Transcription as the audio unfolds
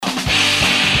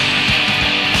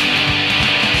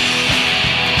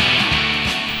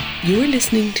You're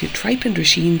listening to Tripe and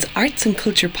Rasheen's Arts and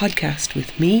Culture podcast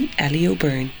with me, Ellie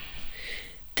O'Byrne.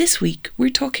 This week, we're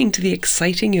talking to the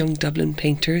exciting young Dublin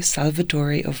painter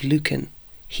Salvatore of Lucan.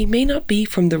 He may not be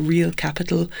from the real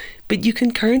capital, but you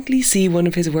can currently see one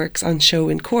of his works on show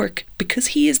in Cork because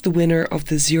he is the winner of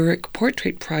the Zurich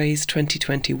Portrait Prize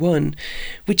 2021,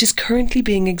 which is currently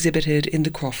being exhibited in the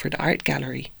Crawford Art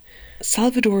Gallery.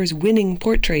 Salvatore's winning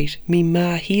portrait, Me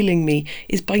Ma Healing Me,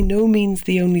 is by no means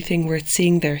the only thing worth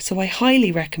seeing there, so I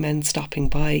highly recommend stopping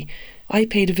by. I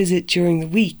paid a visit during the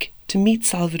week to meet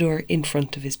Salvatore in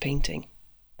front of his painting.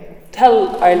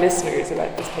 Tell our listeners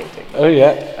about this painting. Oh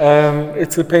yeah,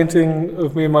 it's a painting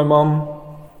of me and my mum.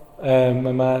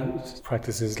 My mum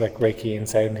practices like Reiki and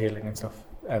sound healing and stuff,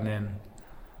 and then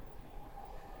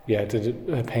I did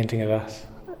a painting of that.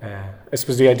 I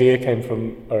suppose the idea came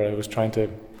from,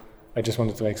 I just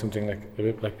wanted to make something like a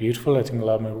bit like beautiful. I think a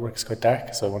lot of my work is quite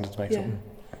dark, so I wanted to make something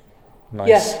nice.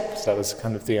 Yeah. So that was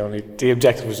kind of the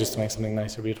objective was just to make something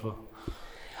nice or beautiful.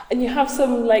 And you have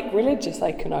some like religious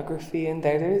iconography in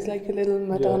there. There's like a little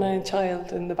Madonna and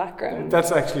child in the background.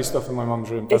 That's actually stuff in my mum's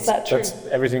room. Is that true?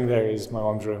 Everything there is my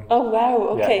mum's room. Oh wow,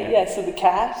 okay, yeah. So the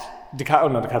cat? The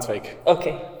cat's fake.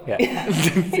 Okay. Yeah.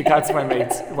 The cat's my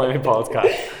mate Paul's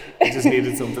cat. I just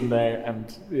needed something there,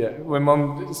 and my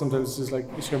mum sometimes just like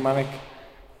shamanic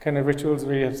kind of rituals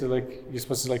where you have to you're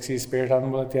supposed to see a spirit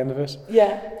animal at the end of it.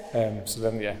 Yeah. So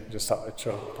then just thought I'd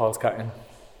throw Paul's cat in.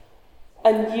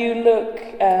 And you look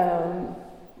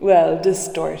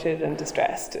distorted and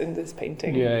distressed in this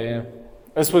painting. Yeah.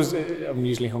 I suppose I'm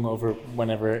usually hungover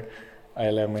whenever I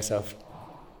allow myself.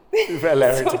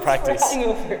 Allow her to practice.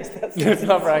 It's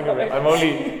not for hangovers.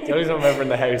 The only time I'm ever in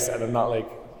the house and I'm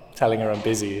not telling her I'm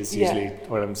busy is usually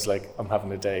when I'm just I'm having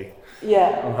a day.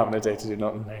 Yeah. I'm having a day to do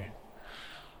nothing there.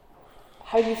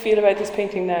 How do you feel about this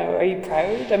painting now? Are you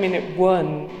proud? I mean, it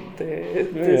won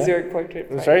the Zurich Portrait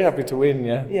Prize. I was very happy to win,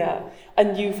 Yeah.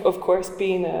 And you've, of course,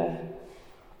 been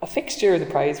a fixture of the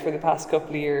prize for the past couple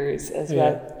of years as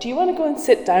well. Do you want to go and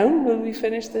sit down? Will we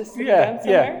finish this? Yeah.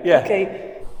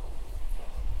 Okay.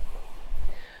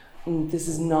 This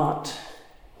is not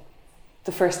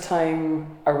the first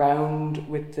time around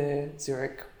with the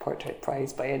Zurich Portrait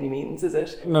Prize by any means, is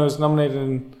it? No, I was nominated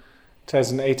in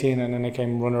 2018 and then I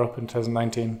came runner-up in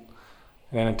 2019 and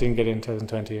then I didn't get in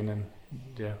 2020 and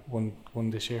then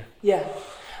won this year. Yeah.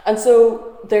 And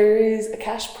so there is a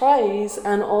cash prize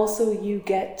and also you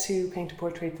get to paint a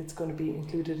portrait that's going to be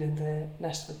included in the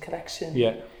National Collection.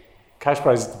 Yeah. Cash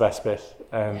prize is the best bit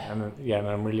and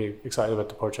I'm really excited about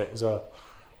the portrait as well.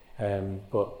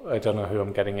 But I don't know who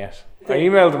I'm getting yet. I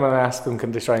emailed them and asked them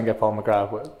can they try and get Paul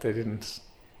McGrath, but they didn't.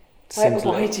 Why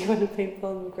do you want to paint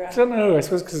Paul McGrath? I don't know, I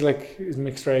suppose because he's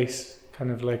mixed race, kind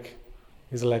of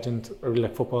he's a legend, or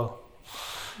football.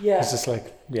 Yeah. It's just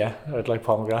I'd like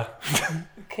Paul McGrath.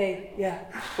 Okay, yeah.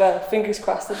 Well, fingers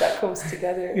crossed that comes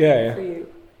together for you.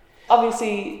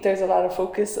 Obviously, there's a lot of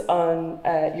focus on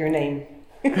your name.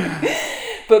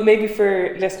 But maybe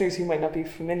for listeners who might not be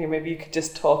familiar, maybe you could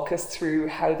just talk us through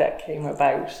how that came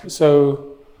about.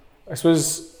 So, I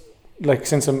suppose,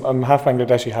 since I'm half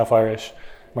Bangladeshi, half Irish,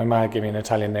 my ma gave me an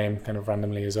Italian name kind of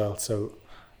randomly as well. So,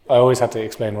 I always had to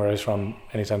explain where I was from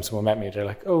anytime someone met me. They're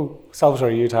like, oh, Salvatore,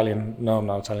 are you Italian? No, I'm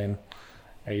not Italian.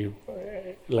 Are you,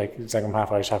 it's I'm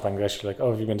half Irish, half Bangladeshi. Like,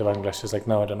 oh, have you been to Bangladesh? It's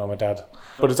no, I don't know my dad.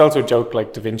 But it's also a joke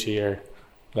Da Vinci or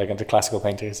into classical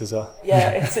painters as well.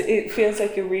 Yeah, it feels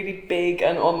like a really big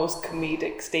and almost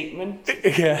comedic statement.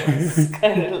 Yeah. It's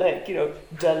kind of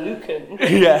Da Lucan.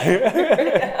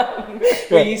 Yeah.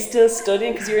 Were you still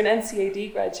studying? Because you're an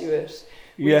NCAD graduate.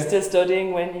 Were you still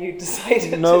studying when you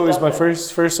decided No, it was my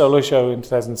first solo show in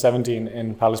 2017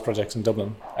 in Palace Projects in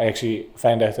Dublin. I actually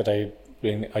found out that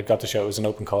I got the show. It was an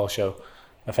open call show.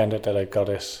 I found out that I got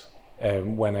it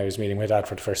when I was meeting my dad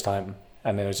for the first time.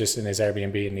 And then it was just in his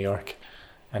Airbnb in New York.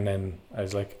 And then I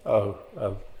was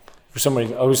for some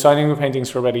reason, I was signing with paintings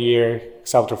for about a year,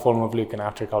 Salvatore Fulham of Lucan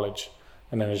after college.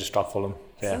 And then I just dropped Fulham.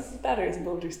 Yeah. So this is better as a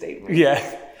bolder statement. Yeah.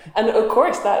 And of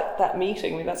course, that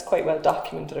meeting, that's quite well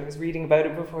documented. I was reading about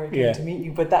it before I came to meet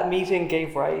you, but that meeting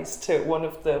gave rise to one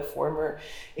of the former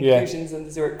inclusions in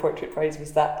the Zurich Portrait Prize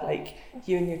was that,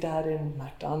 you and your dad in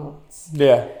McDonald's.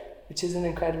 Yeah. Which is an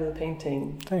incredible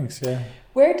painting. Thanks, yeah.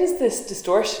 Where does this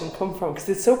distortion come from? Because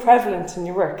it's so prevalent in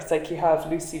your work. It's you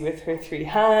have Lucy with her three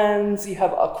hands. You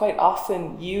have, quite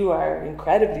often, you are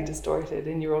incredibly distorted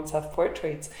in your own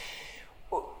self-portraits.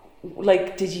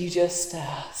 Did you just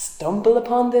stumble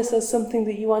upon this as something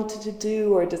that you wanted to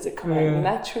do, or does it come out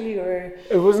naturally, or?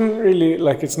 It wasn't really,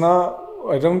 it's not,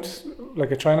 I don't, I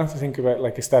try not to think about,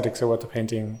 aesthetics or what the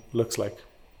painting looks like.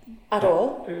 At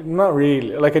all? Not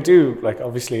really. Like I do, like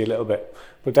obviously a little bit,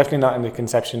 but definitely not in the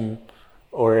conception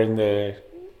or in the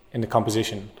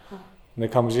composition. And the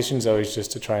composition's always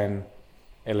just to try and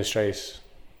illustrate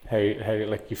how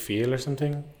like you feel or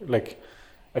something. Like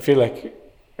I feel like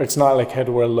it's not like how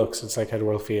the world looks, it's like how the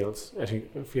world feels. I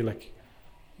feel like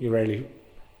you rarely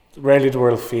the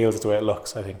world feels the way it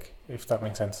looks, I think, if that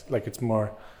makes sense. Like it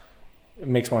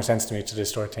makes more sense to me to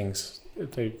distort things.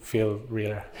 They feel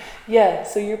realer. Yeah,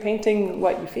 so you're painting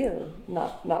what you feel,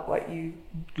 not what you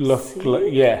see.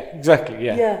 Yeah, exactly.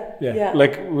 Yeah.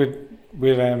 Like with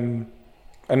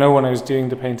I know when I was doing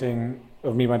the painting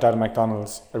of me, my dad, and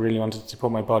McDonald's, I really wanted to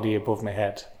put my body above my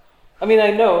head. I mean,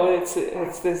 I know it's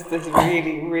this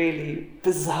really, really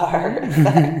bizarre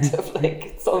effect of like,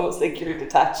 it's almost like you're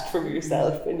detached from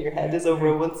yourself and your head is over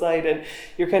on one side and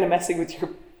you're kind of messing with your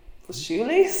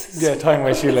shoelace. Yeah, tying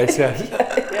my shoelace, yeah.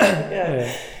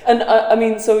 Yeah. And I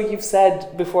mean, so you've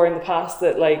said before in the past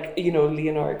that, like, you know,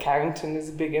 Leonora Carrington is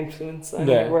a big influence on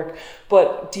your work.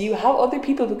 But do you have other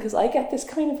people? Because I get this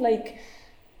kind of like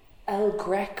El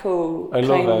Greco I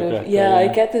love El Greco. Yeah, I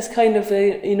get this kind of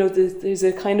there's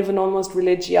a kind of an almost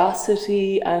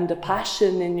religiosity and a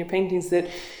passion in your paintings that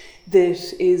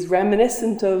is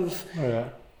reminiscent of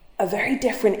a very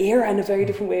different era and a very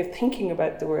different way of thinking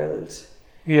about the world.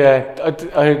 Yeah,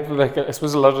 I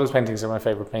suppose a lot of those paintings are my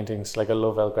favourite paintings. Like I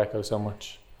love El Greco so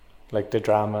much, like the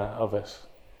drama of it.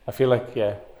 I feel like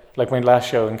like my last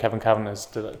show in Kevin Kavanagh's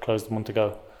that closed a month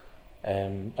ago.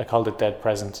 I called it Dead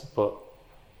Present, but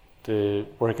the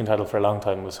working title for a long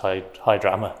time was High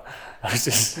Drama. I was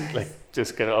just I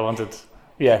don't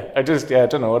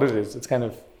know what it is. It's kind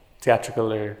of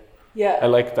theatrical or I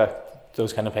like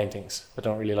those kind of paintings. I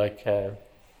don't really like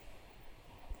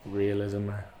realism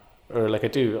or like I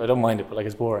don't mind it, but like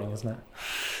it's boring, isn't it?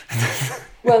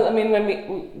 Well, I mean,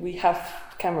 when we have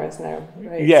cameras now,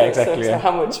 right? Yeah, exactly. So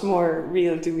how much more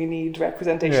real do we need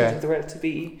representations of the world to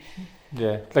be?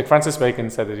 Yeah, like Francis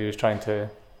Bacon said that he was trying to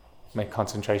make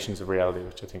concentrations of reality,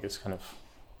 which I think is kind of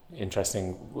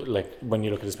interesting. Like when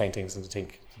you look at his paintings and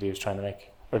think that he was trying to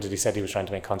make, or did he said he was trying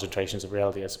to make concentrations of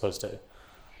reality as opposed to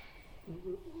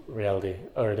reality,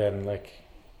 or then like,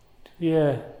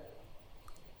 I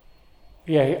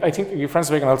think Francis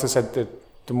Bacon also said that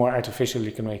the more artificial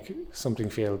you can make something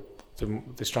feel,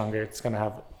 the stronger it's going to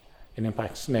have an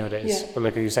impact nowadays. But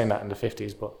like, you're saying that in the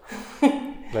 50s, but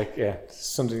like, there is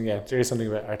something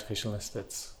about artificialness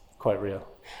that's quite real.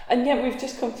 And yet we've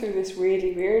just come through this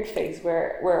really weird phase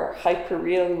where hyper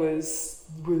real was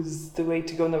the way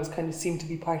to go, and that was kind of seemed to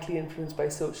be partly influenced by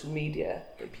social media,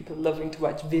 like people loving to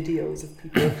watch videos of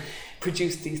people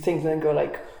produce these things and then go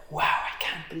like, wow, I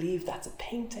can't believe that's a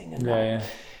painting and not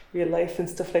real life and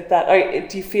stuff like that.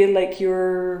 Do you feel like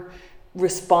you're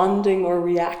responding or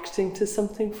reacting to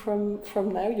something from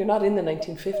now? You're not in the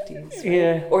 1950s,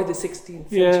 right? Or the 16th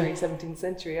century, 17th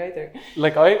century either.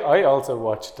 Like I also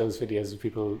watch those videos of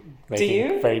people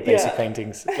making very basic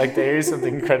paintings. Like there is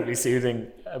something incredibly soothing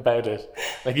about it.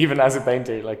 Like even as a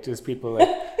painter, like just people like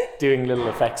doing little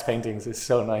effects paintings is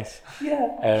so nice.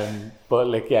 But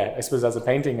like I suppose as a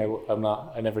painting,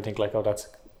 I never think like, oh, that's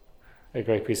a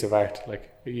great piece of art.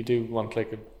 Like you do want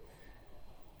like a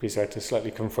piece of art to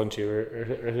slightly confront you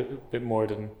or a bit more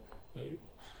than, you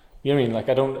know what I mean? Like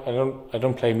I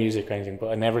don't play music or anything, but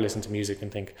I never listen to music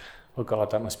and think, oh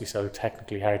God, that must be so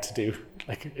technically hard to do.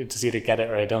 Like it's either get it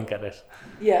or I don't get it.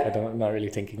 I'm not really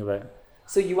thinking about it.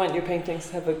 So you want your paintings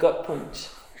to have a gut punch?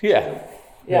 Yeah.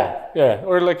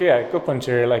 Or like gut punch,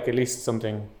 or like at least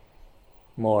something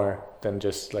more than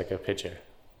just like a picture.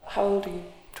 How old are you?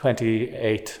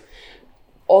 28.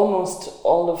 Almost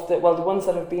all of the ones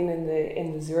that have been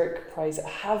in the Zurich Prize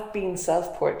have been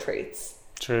self-portraits.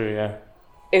 True, yeah.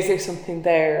 Is there something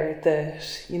there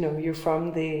that, you know, you're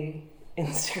from the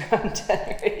Instagram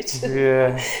generation?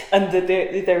 Yeah. And that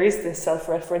there is this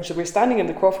self-referential. We're standing in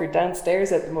the Crawford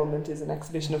downstairs at the moment is an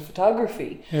exhibition of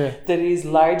photography that is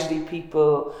largely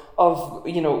people of,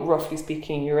 you know, roughly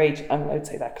speaking, your age. I'm allowed to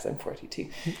say that because I'm 42.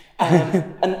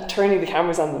 And turning the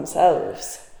cameras on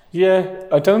themselves. Yeah,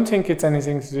 I don't think it's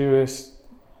anything to do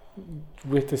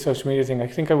with the social media thing. I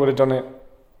think I would have done it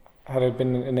had I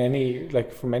been in any,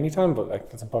 like from any time, but like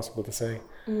that's impossible to say.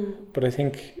 But I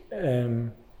think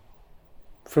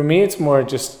for me it's more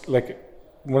just like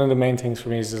one of the main things for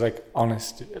me is like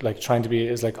honest, like trying to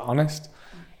be honest.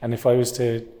 And if I was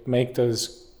to make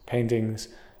those paintings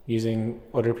using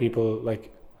other people,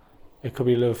 like it could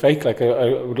be a little fake. Like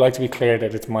I would like to be clear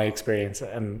that it's my experience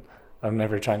and I'm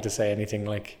never trying to say anything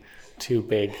like too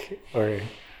big or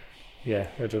I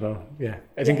don't know.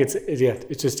 I think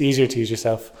it's just easier to use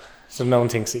yourself, so no one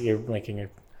thinks that you're making a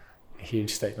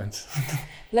huge statements.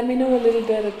 Let me know a little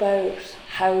bit about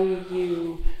how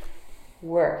you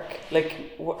work.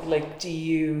 Like do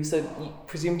you, so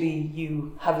presumably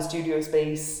you have a studio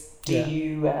space, do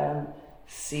you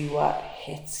see what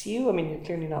hits you? I mean, you're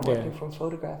clearly not working from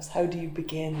photographs. How do you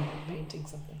begin painting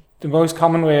something? The most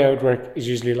common way I would work is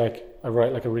usually like I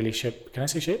write like a really shit. Can I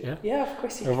say shit? Yeah. Yeah, of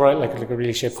course you I can. write like a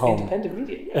really shit poem. Independent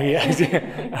media.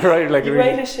 I write like you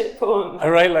write a shit poem. I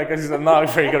write like I'm not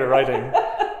very good at writing.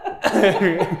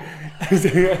 Sorry,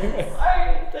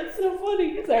 that's so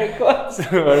funny. Sorry, go on. So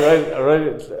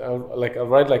I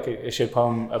write like a shit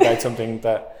poem about something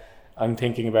that I'm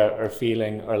thinking about or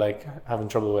feeling or like having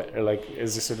trouble with, or like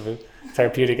is a sort of a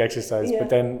therapeutic exercise. Yeah. But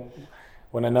then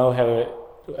when I know how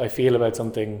I feel about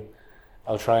something,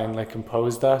 I'll try and like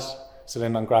compose that. So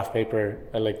then on graph paper,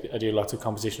 I do lots of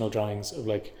compositional drawings of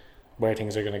like where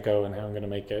things are going to go and how I'm going to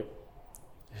make it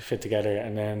fit together,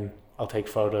 and then I'll take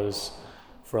photos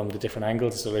from the different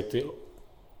angles. So like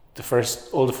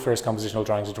all the first compositional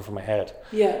drawings are done from my head.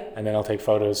 Yeah. And then I'll take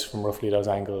photos from roughly those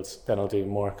angles. Then I'll do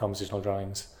more compositional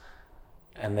drawings.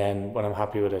 And then when I'm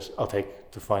happy with it, I'll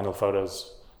take the final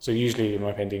photos. So usually in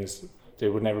my paintings, there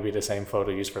would never be the same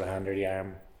photo used for the hand or the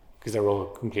arm, because they're all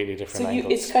completely different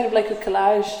angles. It's kind of like a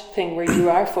collage thing where you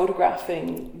are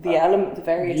photographing the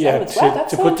various elements. Yeah, Wow,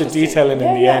 to put the detail in the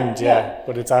end, yeah.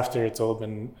 But it's after it's all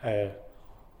been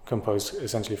composed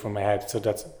essentially from my head. So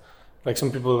that's like some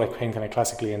people like paint kind of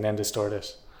classically and then distort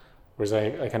it, whereas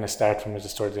I kind of start from a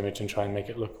distorted image and try and make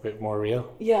it look a bit more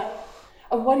real. Yeah.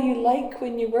 And what do you like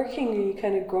when you're working? Are you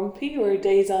kind of grumpy or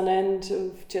days on end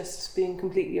of just being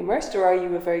completely immersed, or are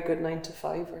you a very good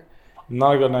 9-to-5-er?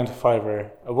 Not a good 9-to-5-er.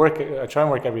 I try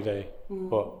and work every day,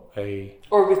 but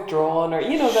or withdrawn, or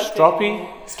that stroppy.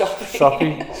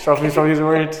 Stroppy is probably the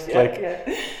word.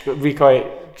 It'd be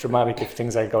quite dramatic if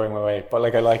things aren't going my way. But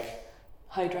like I like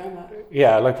high drama.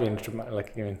 Yeah, I like being dramatic. I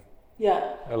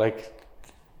like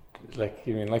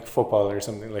football or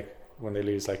something, like when they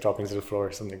lose, like dropping to the floor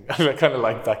or something. I kind of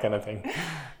like that kind of thing.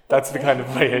 That's the kind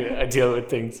of way I deal with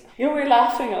things. We're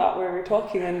laughing a lot where we're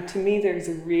talking, and to me there's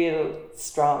a real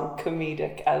strong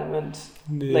comedic element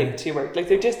to work. Like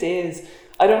there just is.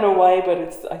 I don't know why,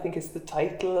 but I think it's the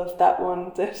title of that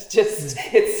one that just,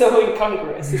 it's so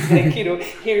incongruous. It's like,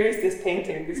 here's this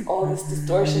painting, there's all this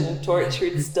distortion and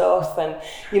tortured stuff, and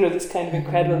this kind of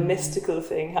incredible mystical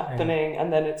thing happening,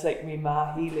 and then it's like me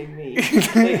ma healing me.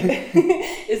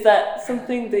 Is that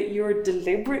something that you're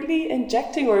deliberately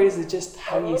injecting, or is it just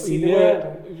how you see the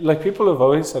world? Like people have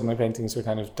always said my paintings are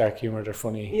kind of dark humoured or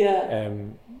funny.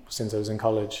 Since I was in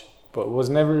college. But it was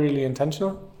never really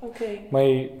intentional. Okay.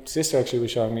 My sister actually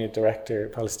was showing me a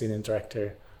Palestinian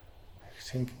director, I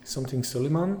think something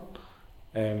Suleiman.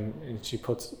 And she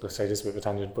puts, sorry, this is a bit of a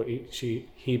tangent, but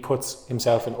he puts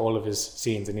himself in all of his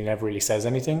scenes and he never really says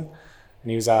anything. And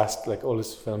he was asked, like, all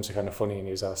his films are kind of funny, and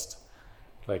he was asked,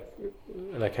 like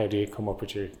how do you come up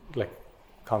with your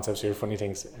concepts, your funny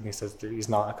things? And he says that he's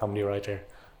not a comedy writer,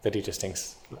 that he just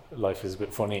thinks life is a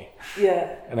bit funny.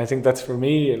 Yeah. And I think that's for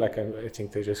me, I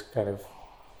think they just kind of,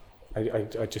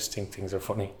 I just think things are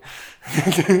funny.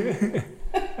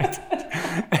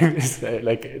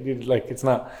 It's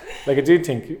not, I do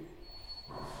think,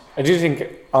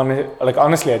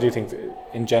 honestly, I do think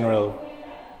in general,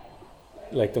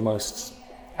 the most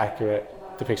accurate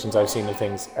depictions I've seen of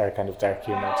things are kind of dark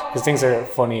humoured, because things are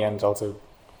funny and also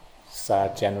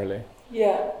sad generally.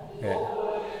 Yeah.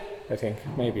 I think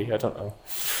maybe, I don't know.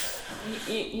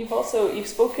 You've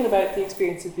spoken about the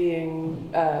experience of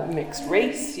being mixed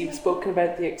race. You've spoken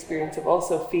about the experience of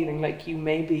also feeling like you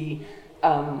maybe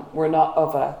were not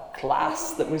of a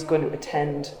class that was going to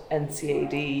attend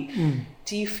NCAD.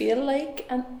 Do you feel like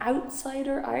an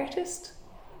outsider artist?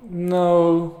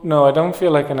 No, I don't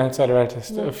feel like an outsider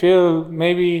artist. No. I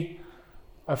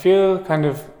feel kind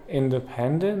of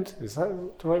independent. Is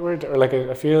that the right word? Or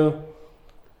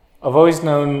I've always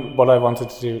known what I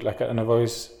wanted to do, and I've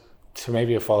always, to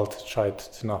maybe a fault, tried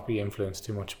to not be influenced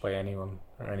too much by anyone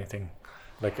or anything.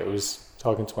 I was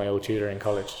talking to my old tutor in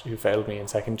college who failed me in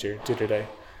second year the other day,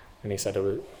 and he said,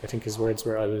 I think his words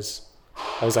were, I was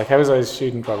like, how was I a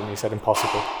student, Robin? He said,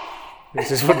 impossible. He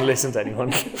just wouldn't listen to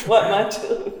anyone. What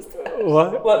module was that?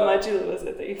 What module was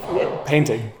it that you failed?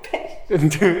 Painting.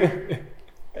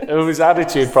 It was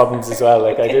attitude problems as well.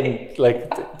 I didn't,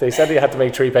 they said you had to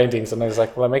make 3 paintings, and I was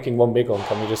like, well, I'm making one big one,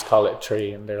 can we just call it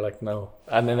 3? And they're like, no.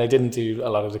 And then I didn't do a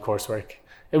lot of the coursework.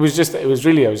 I was just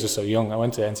so young. I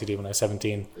went to NCD when I was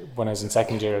 17. When I was in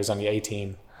second year, I was only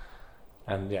 18.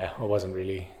 And I wasn't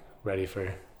really ready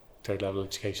for third level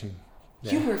education.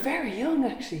 Yeah. You were very young,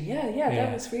 actually. Yeah,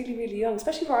 that was really, really young,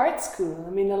 especially for art school.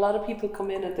 I mean, a lot of people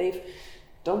come in and they've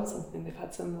done something, they've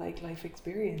had some like life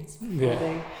experience before Yeah.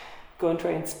 they go and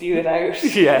try and spew it out.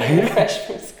 Yeah. Fresh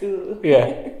from school.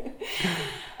 Yeah.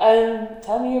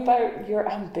 Tell me about your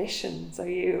ambitions. Are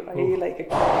you like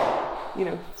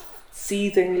a,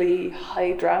 seethingly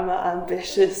high drama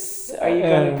ambitious? Are you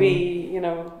going to be,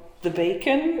 the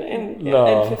Bacon in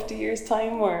 50 years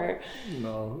time, or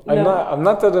No, No. I'm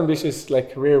not that ambitious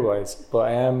like career wise, but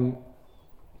I am.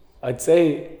 I'd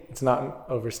say it's not an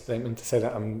overstatement to say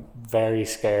that I'm very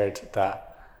scared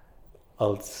that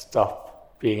I'll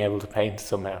stop being able to paint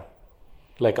somehow.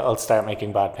 Like I'll start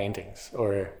making bad paintings,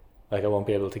 or like I won't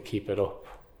be able to keep it up.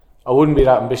 I wouldn't be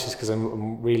that ambitious because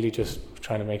I'm really just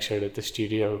trying to make sure that the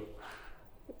studio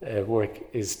work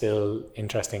is still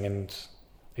interesting and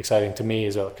exciting to me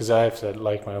as well, because I have to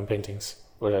like my own paintings.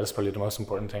 Well, that's probably the most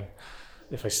important thing.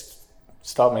 If I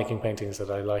stop making paintings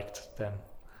that I liked, then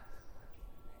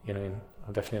I'm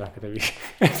definitely not going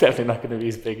to be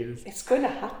as big as. it's going to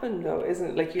happen though,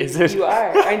 isn't it? Like Is it? you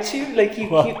are, aren't you? Like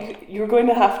What? you're going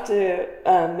to have to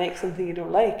make something you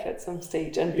don't like at some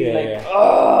stage and be Yeah.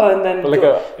 oh, and then But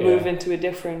like move into a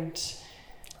different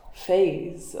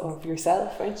phase of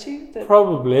yourself, aren't you?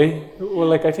 Probably. Well,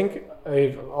 like I think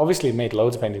I've obviously made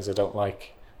loads of paintings I don't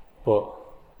like, but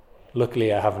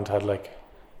luckily I haven't had like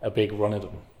a big run of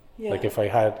them. Yeah. Like if I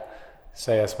had,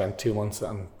 say I spent 2 months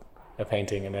on a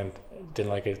painting and then didn't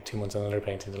like it, 2 months on another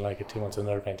painting, didn't like it, 2 months on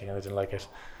another painting and I didn't like it,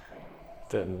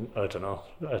 then I don't know,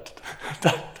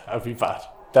 that'd be bad.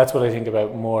 That's what I think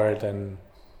about more than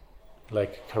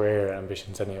like career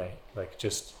ambitions anyway. Like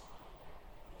just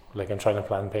like I'm trying to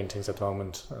plan paintings at the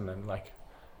moment, and then like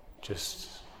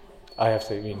just I have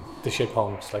to, the shit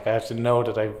poems, like I have to know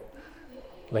that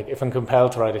like if I'm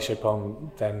compelled to write a shit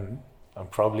poem, then I'm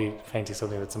probably painting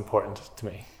something that's important to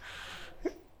me.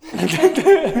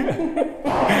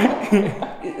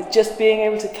 Just being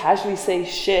able to casually say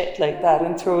shit like that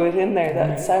and throw it in there,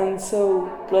 that sounds so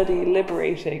bloody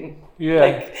liberating. Yeah.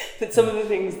 Like that some of the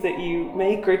things that you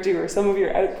make or do, or some of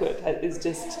your output is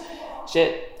just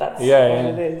shit. That's what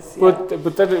it is. Yeah. But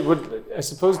that it would, I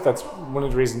suppose that's one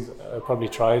of the reasons I probably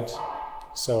tried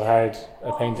so hard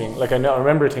at painting. Like I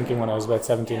remember thinking when I was about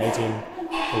 17, 18,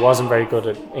 I wasn't very good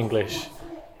at English.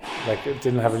 Like I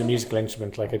didn't have a musical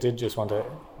instrument. Like I did just want to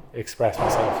express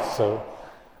myself. So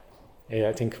yeah,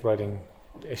 I think writing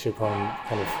a short poem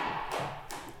kind of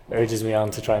urges me on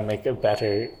to try and make a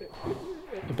better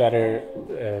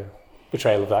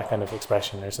portrayal of that kind of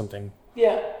expression or something.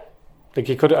 Yeah. Like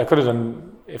I could have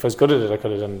done, if I was good at it, I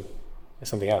could have done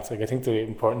something else. Like I think the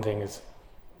important thing is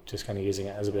just kind of using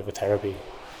it as a bit of a therapy.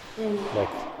 Like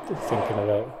thinking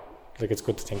about, like it's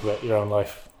good to think about your own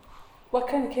life. What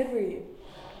kind of kid were you?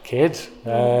 Kid?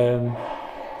 I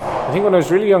think when I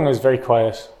was really young I was very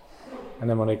quiet, and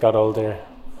then when I got older I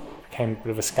became a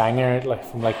bit of a scanger, like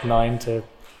from like 9 to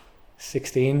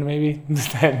 16 maybe.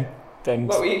 then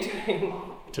What were you doing?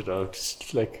 I don't know,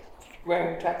 just like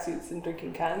Wearing tracksuits and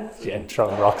drinking cans? yeah,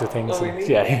 throwing rocks at things. Oh, And,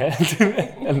 really? yeah.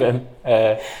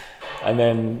 and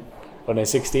then when I was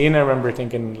 16, I remember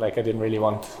thinking like I didn't really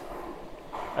want.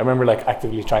 I remember like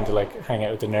actively trying to like hang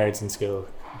out with the nerds in school,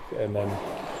 and then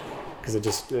because I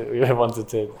just I wanted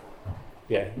to.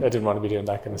 Yeah, I didn't want to be doing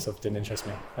that kind of stuff. Didn't interest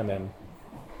me. And then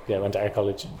I went to art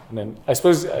college, and then I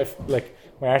suppose like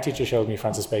my art teacher showed me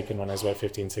Francis Bacon when I was about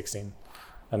 15, 16,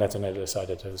 and that's when I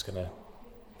decided I was going to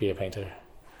be a painter.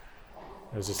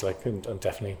 I was just like, I'm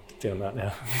definitely doing that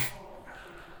now.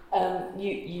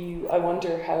 I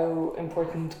wonder how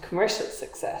important commercial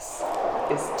success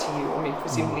is to you. I mean,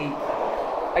 presumably,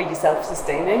 are you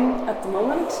self-sustaining at the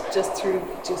moment just through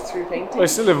painting? Well, I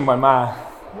still live with my ma,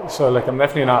 so like I'm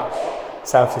definitely not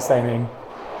self-sustaining,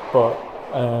 but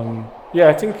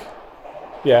I think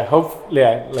hopefully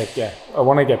I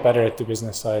want to get better at the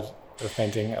business side of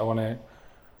painting. I want to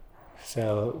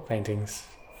sell paintings,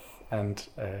 and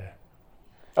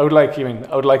I would like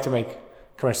to make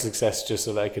commercial success just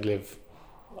so that I could live.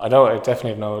 I definitely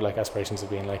have no like aspirations of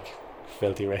being like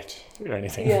filthy rich or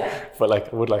anything. Yeah. But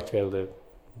like I would like to be able to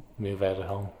move out of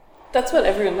home. That's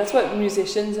what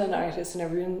musicians and artists and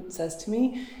everyone says to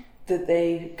me, that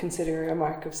they consider a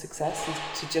mark of success is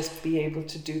to just be able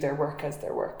to do their work as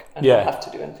their work and not have to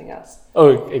do anything else.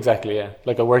 Oh, exactly, yeah.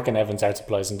 Like I work in Evans Art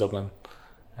Supplies in Dublin,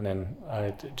 and then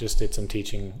I just did some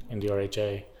teaching in the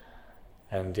RHA,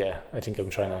 and I think I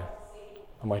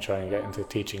might try and get into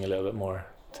teaching a little bit more,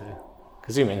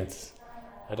 because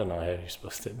I don't know how you're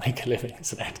supposed to make a living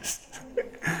as an artist.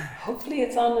 Hopefully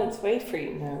it's on its way for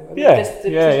you now. I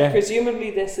mean, Yeah.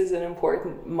 Presumably this is an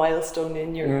important milestone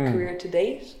in your career to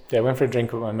date. Yeah, I went for a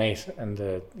drink with my mate,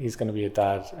 and he's going to be a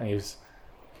dad, and he's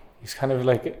kind of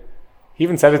like, he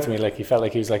even said it to me, like he felt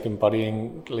like he was like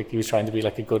embodying, like he was trying to be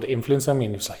like a good influence on me,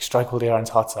 and he was like, strike while the iron's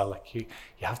hot, Sal, like you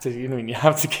have to, you know, you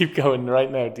have to keep going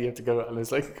right now, do you have to go? And I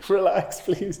was like, relax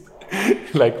please.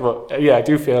 Like, well, yeah, I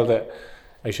do feel that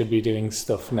I should be doing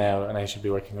stuff now, and I should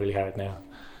be working really hard now,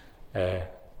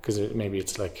 because maybe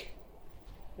it's like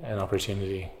an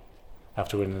opportunity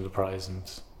after winning the prize and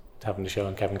having the show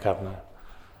on Kevin Kavanagh,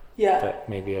 that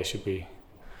maybe I should be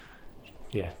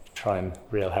trying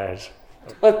real hard.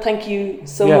 Well, thank you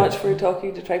so much for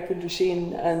talking to Tripe and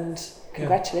Drisheen, and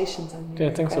congratulations on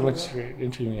your thanks so incredible much for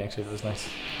interviewing me, actually, it was nice.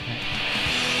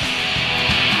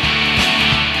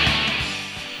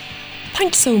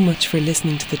 Thanks so much for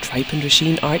listening to the Tripe and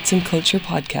Drisheen Arts and Culture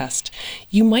podcast.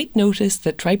 You might notice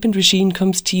that Tripe and Drisheen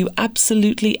comes to you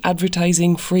absolutely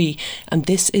advertising free, and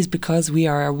this is because we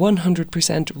are a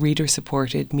 100%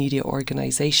 reader-supported media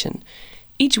organisation.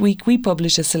 Each week we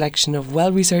publish a selection of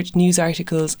well-researched news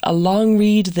articles, a long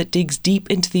read that digs deep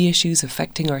into the issues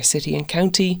affecting our city and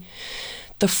county,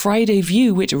 the Friday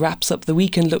View, which wraps up the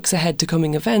week and looks ahead to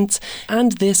coming events,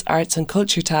 and this Arts and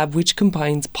Culture tab, which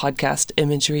combines podcast,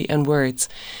 imagery and words.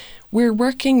 We're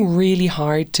working really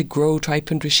hard to grow Tripe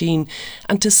and Drisheen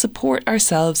and to support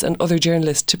ourselves and other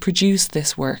journalists to produce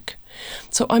this work.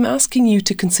 So I'm asking you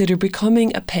to consider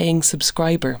becoming a paying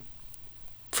subscriber.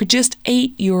 For just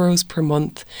 €8 per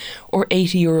month or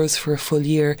 €80 for a full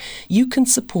year, you can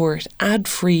support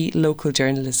ad-free local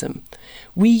journalism.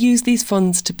 We use these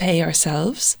funds to pay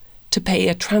ourselves, to pay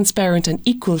a transparent and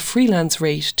equal freelance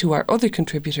rate to our other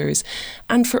contributors,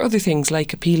 and for other things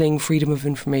like appealing freedom of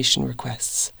information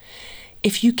requests.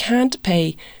 If you can't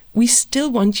pay, we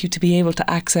still want you to be able to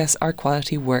access our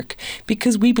quality work,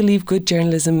 because we believe good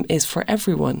journalism is for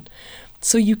everyone.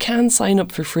 So you can sign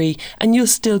up for free and you'll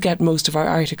still get most of our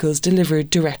articles delivered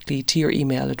directly to your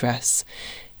email address.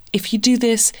 If you do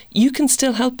this, you can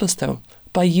still help us though,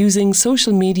 by using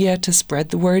social media to spread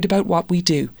the word about what we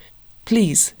do.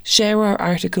 Please share our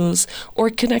articles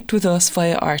or connect with us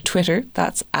via our Twitter,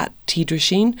 that's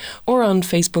 @TDrisheen, or on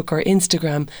Facebook or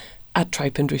Instagram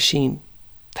 @Tripe and Drisheen.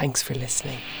 Thanks for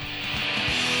listening.